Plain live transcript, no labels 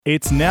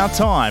It's now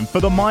time for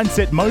the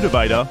Mindset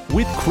Motivator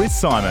with Chris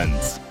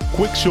Simons.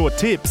 Quick, short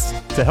tips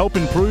to help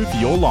improve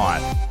your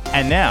life.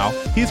 And now,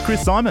 here's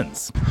Chris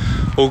Simons.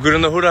 All good in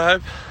the hood, I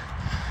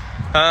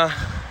hope.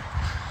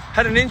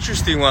 Had an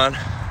interesting one.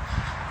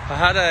 I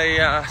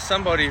had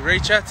somebody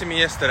reach out to me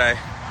yesterday.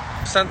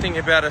 Something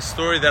about a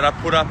story that I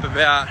put up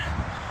about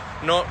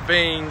not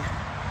being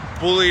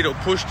bullied or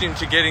pushed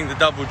into getting the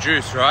double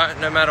juice, right?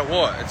 No matter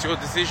what, it's your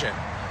decision.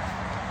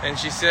 And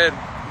she said,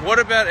 what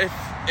about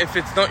if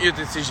it's not your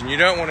decision? You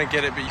don't want to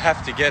get it, but you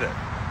have to get it.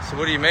 So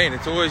what do you mean?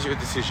 It's always your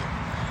decision.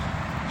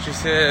 She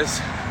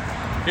says,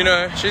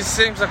 she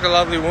seems like a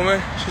lovely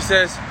woman. She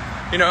says,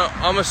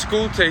 I'm a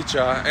school teacher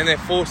and they're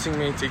forcing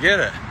me to get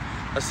it.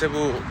 I said,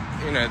 well,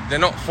 they're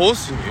not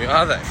forcing you,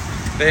 are they?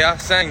 They are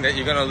saying that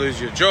you're going to lose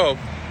your job,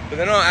 but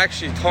they're not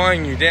actually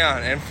tying you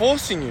down and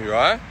forcing you,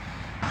 right?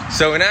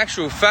 So in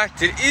actual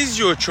fact, it is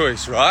your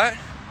choice, right?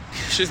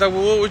 She's like,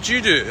 well, what would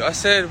you do? I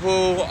said,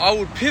 well, I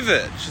would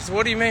pivot. She said,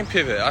 what do you mean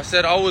pivot? I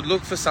said, I would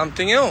look for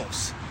something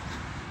else.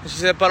 And she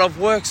said, but I've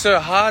worked so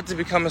hard to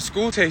become a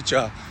school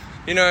teacher.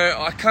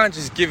 I can't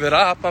just give it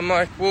up. I'm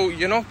like, well,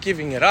 you're not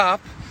giving it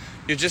up.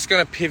 You're just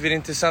going to pivot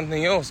into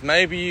something else.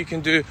 Maybe you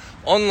can do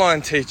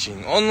online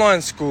teaching,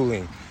 online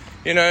schooling.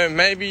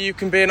 Maybe you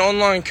can be an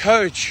online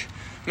coach.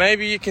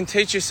 Maybe you can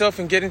teach yourself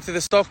and get into the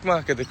stock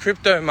market, the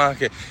crypto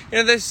market.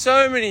 There's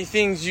so many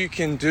things you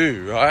can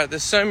do, right?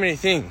 There's so many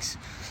things.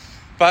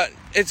 But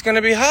it's going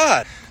to be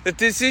hard. The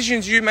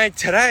decisions you make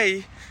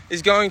today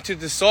is going to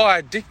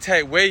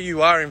dictate where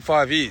you are in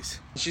 5 years.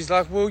 She's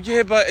like, well,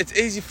 yeah, but it's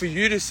easy for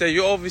you to say.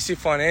 You're obviously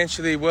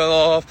financially well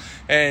off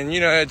and,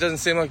 it doesn't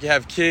seem like you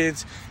have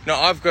kids.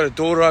 I've got a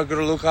daughter I've got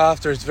to look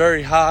after. It's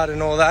very hard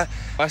and all that.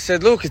 I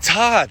said, look, it's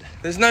hard.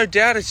 There's no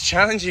doubt it's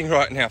challenging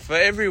right now for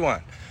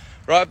everyone,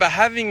 right? But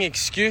having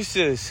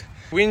excuses,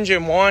 whinge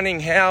and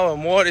whining how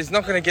and what is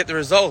not going to get the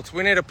results.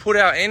 We need to put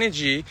our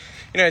energy,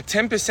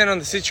 10% on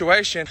the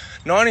situation,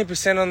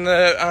 90% on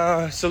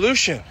the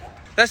solution.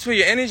 That's where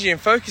your energy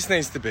and focus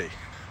needs to be,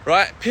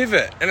 right?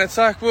 Pivot. And it's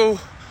like, well,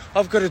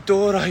 I've got a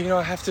daughter,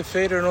 I have to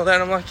feed her and all that.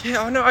 And I'm like,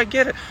 yeah, I know, I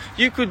get it.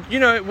 You could,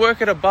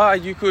 work at a bar.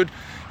 You could,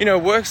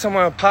 work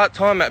somewhere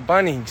part-time at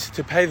Bunnings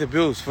to pay the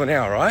bills for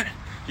now, right?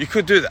 You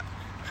could do that,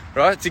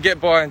 right? To get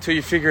by until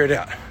you figure it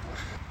out.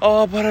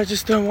 Oh, but I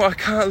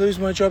can't lose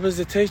my job as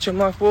a teacher. I'm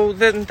like, well,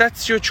 then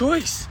that's your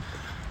choice,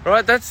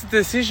 right? That's the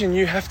decision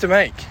you have to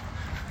make.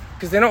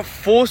 Because they're not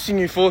forcing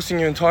you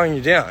and tying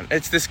you down.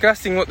 It's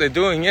disgusting what they're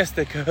doing. Yes,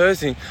 they're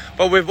coercing,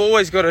 but we've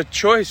always got a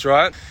choice,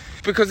 right?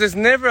 Because there's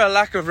never a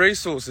lack of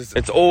resources.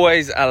 It's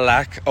always a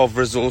lack of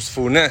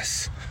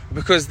resourcefulness.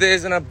 Because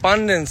there's an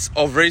abundance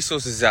of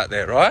resources out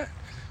there, right?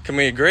 Can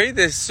we agree?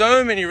 There's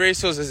so many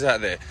resources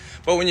out there.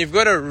 But when you've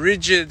got a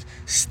rigid,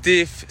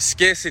 stiff,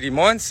 scarcity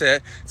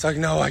mindset, it's like,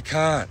 no, I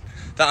can't.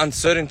 The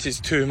uncertainty is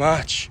too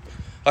much.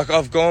 Like,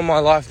 I've gone my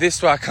life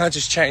this way, I can't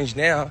just change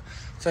now.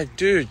 It's like,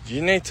 dude,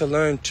 you need to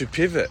learn to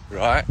pivot,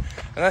 right?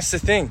 And that's the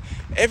thing.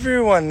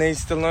 Everyone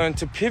needs to learn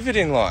to pivot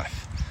in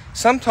life.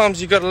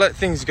 Sometimes you got to let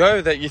things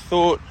go that you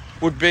thought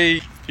would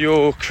be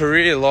your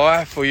career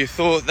life, or you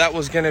thought that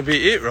was going to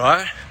be it,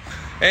 right?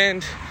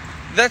 And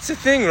that's the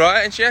thing,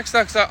 right? And she acts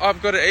like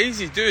I've got it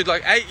easy. Dude,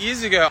 like 8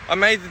 years ago, I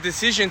made the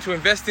decision to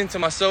invest into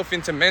myself,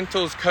 into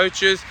mentors,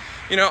 coaches.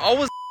 I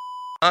was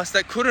ass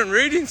that couldn't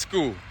read in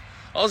school.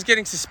 I was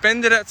getting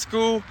suspended at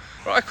school.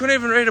 I couldn't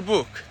even read a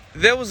book.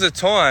 There was a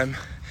time,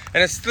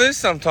 and it still is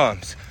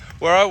sometimes,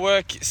 where I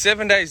work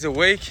 7 days a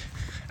week,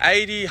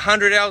 80,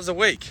 100 hours a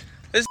week.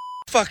 There's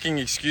fucking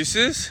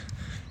excuses.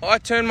 I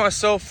turned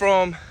myself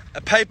from a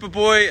paper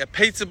boy, a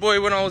pizza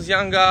boy when I was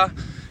younger.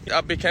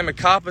 I became a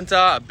carpenter,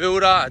 a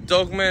builder, a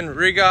dogman,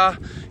 rigger.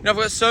 I've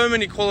got so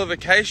many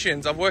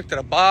qualifications. I've worked at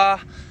a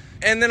bar.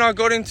 And then I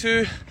got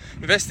into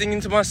investing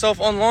into myself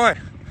online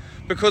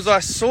because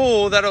I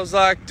saw that I was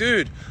like,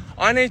 dude,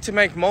 I need to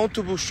make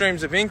multiple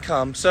streams of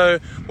income. So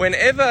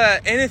whenever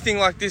anything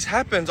like this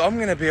happens, I'm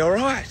going to be all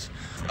right.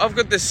 I've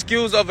got the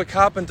skills of a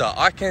carpenter.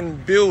 I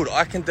can build,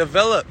 I can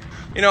develop.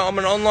 I'm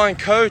an online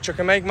coach. I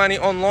can make money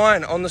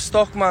online on the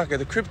stock market,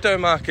 the crypto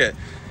market.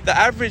 The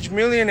average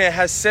millionaire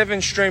has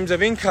 7 streams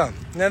of income.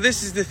 Now,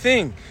 this is the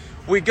thing.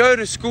 We go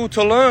to school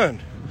to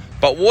learn.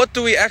 But what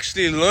do we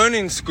actually learn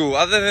in school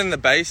other than the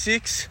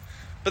basics?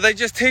 But they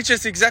just teach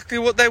us exactly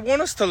what they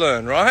want us to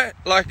learn, right?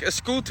 Like a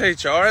school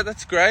teacher, all right,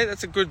 that's great.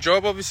 That's a good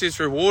job. Obviously, it's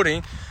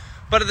rewarding.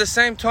 But at the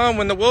same time,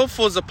 when the world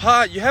falls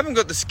apart, you haven't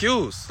got the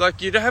skills. Like,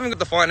 you haven't got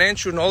the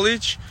financial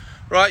knowledge,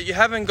 right? You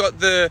haven't got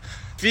the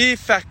fear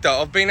factor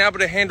of being able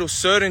to handle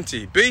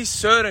certainty. Be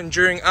certain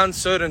during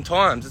uncertain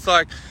times. It's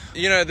like,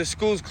 the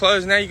school's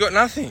closed, now you got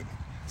nothing.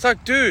 It's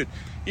like, dude,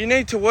 you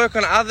need to work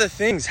on other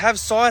things. Have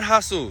side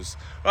hustles,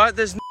 right?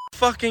 There's no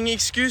fucking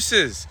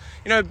excuses.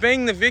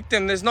 Being the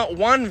victim, there's not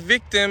one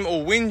victim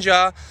or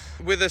whinger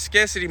with a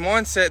scarcity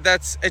mindset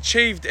that's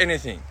achieved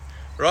anything,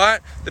 right?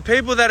 The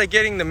people that are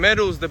getting the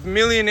medals, the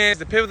millionaires,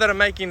 the people that are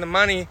making the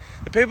money,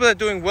 the people that are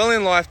doing well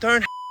in life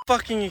don't have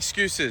fucking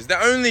excuses. They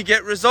only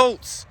get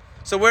results.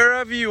 So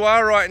wherever you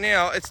are right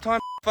now, it's time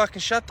to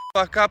fucking shut the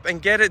fuck up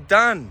and get it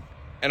done.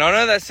 And I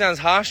know that sounds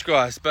harsh,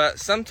 guys, but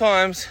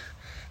sometimes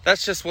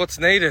that's just what's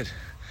needed.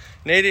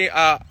 Needing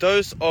a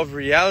dose of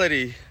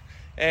reality.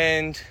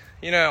 And,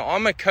 you know,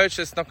 I'm a coach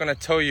that's not going to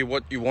tell you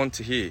what you want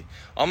to hear.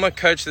 I'm a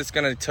coach that's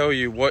going to tell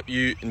you what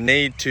you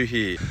need to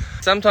hear.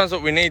 Sometimes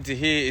what we need to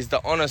hear is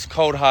the honest,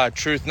 cold, hard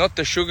truth, not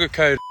the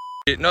sugar-coated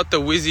shit, not the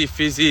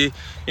whizzy-fizzy,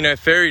 you know,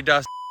 fairy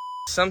dust.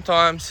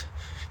 Sometimes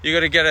you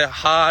got to get a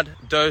hard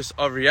dose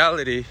of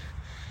reality.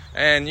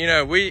 And, you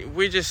know,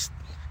 we just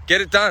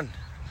get it done,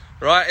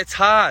 right? It's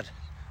hard.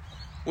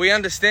 We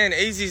understand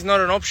easy is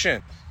not an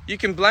option. You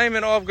can blame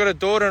it, oh, I've got a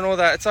daughter and all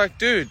that. It's like,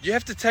 dude, you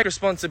have to take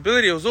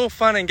responsibility. It was all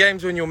fun and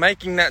games when you're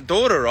making that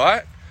daughter,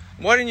 right?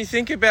 Why didn't you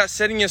think about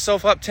setting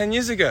yourself up 10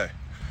 years ago?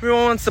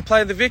 Everyone wants to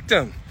play the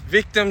victim.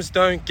 Victims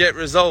don't get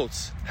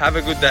results. Have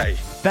a good day.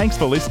 Thanks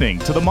for listening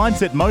to The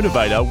Mindset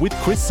Motivator with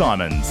Chris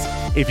Simons.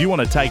 If you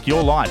want to take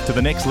your life to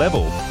the next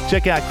level,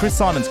 check out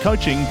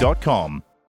chrissimonscoaching.com.